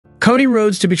Cody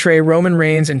Rhodes to betray Roman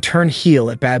Reigns and turn heel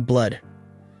at Bad Blood.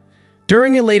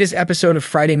 During the latest episode of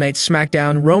Friday Night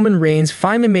SmackDown, Roman Reigns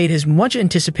finally made his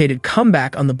much-anticipated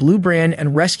comeback on the blue brand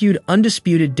and rescued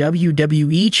undisputed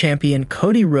WWE champion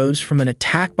Cody Rhodes from an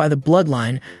attack by the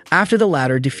Bloodline after the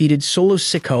latter defeated Solo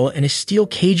Sikoa in a steel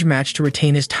cage match to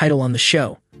retain his title on the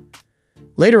show.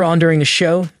 Later on during the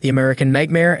show, the American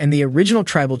Nightmare and the original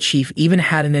Tribal Chief even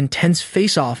had an intense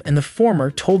face-off, and the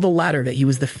former told the latter that he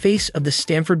was the face of the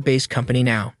Stamford-based company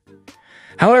now.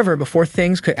 However, before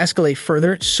things could escalate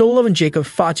further, Solo and Jacob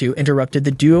Fatu interrupted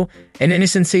the duo, and in a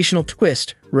sensational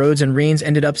twist, Rhodes and Reigns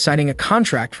ended up signing a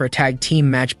contract for a tag team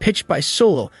match pitched by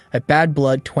Solo at Bad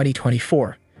Blood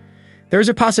 2024. There is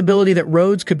a possibility that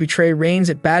Rhodes could betray Reigns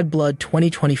at Bad Blood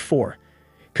 2024.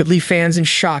 Could leave fans in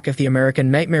shock if the American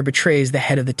Nightmare betrays the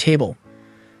head of the table.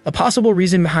 A possible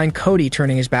reason behind Cody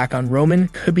turning his back on Roman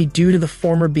could be due to the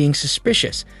former being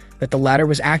suspicious that the latter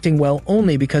was acting well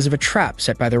only because of a trap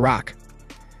set by The Rock.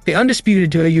 The undisputed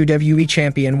WWE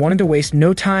champion wanted to waste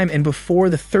no time, and before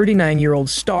the 39-year-old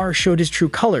star showed his true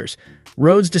colors,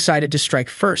 Rhodes decided to strike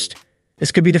first.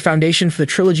 This could be the foundation for the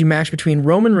trilogy match between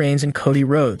Roman Reigns and Cody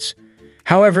Rhodes.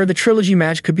 However, the trilogy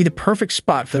match could be the perfect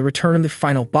spot for the return of the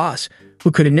final boss, who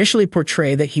could initially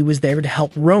portray that he was there to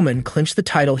help Roman clinch the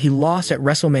title he lost at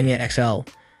WrestleMania XL.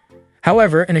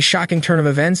 However, in a shocking turn of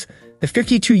events, the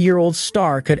 52-year-old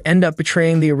star could end up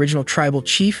betraying the original Tribal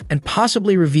Chief and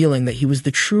possibly revealing that he was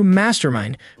the true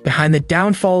mastermind behind the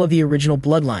downfall of the original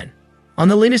Bloodline. On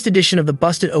the latest edition of the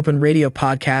Busted Open Radio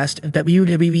podcast,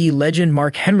 WWE legend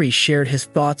Mark Henry shared his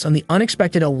thoughts on the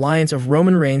unexpected alliance of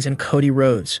Roman Reigns and Cody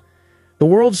Rhodes. The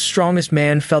world's strongest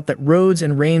man felt that Rhodes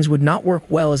and Reigns would not work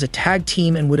well as a tag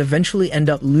team and would eventually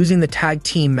end up losing the tag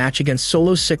team match against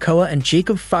Solo Sikoa and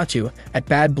Jacob Fatu at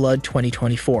Bad Blood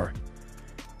 2024.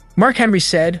 Mark Henry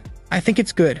said, "I think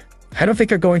it's good. I don't think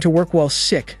they're going to work well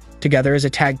together as a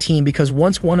tag team, because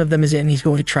once one of them is in, he's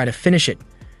going to try to finish it.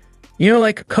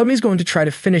 Like Cody's going to try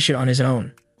to finish it on his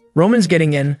own. Roman's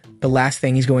getting in, the last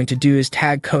thing he's going to do is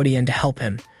tag Cody in to help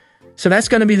him. So that's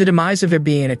going to be the demise of there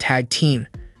being a tag team.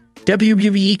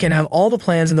 WWE can have all the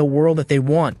plans in the world that they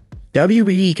want.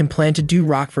 WWE can plan to do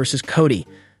Rock versus Cody.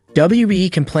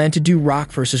 WWE can plan to do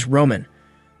Rock versus Roman.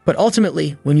 But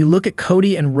ultimately, when you look at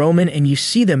Cody and Roman and you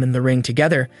see them in the ring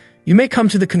together, you may come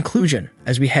to the conclusion,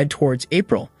 as we head towards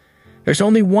April, there's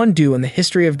only one duo in the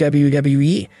history of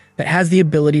WWE that has the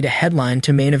ability to headline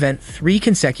to main event 3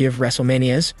 consecutive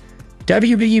WrestleManias.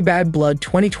 WWE Bad Blood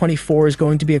 2024 is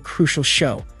going to be a crucial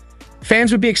show.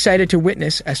 Fans would be excited to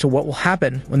witness as to what will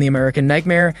happen when the American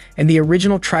Nightmare and the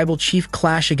original Tribal Chief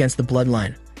clash against the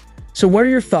Bloodline. So what are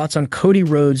your thoughts on Cody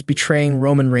Rhodes betraying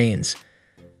Roman Reigns?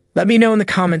 Let me know in the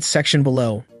comments section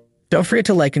below. Don't forget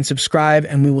to like and subscribe,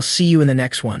 and we will see you in the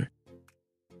next one.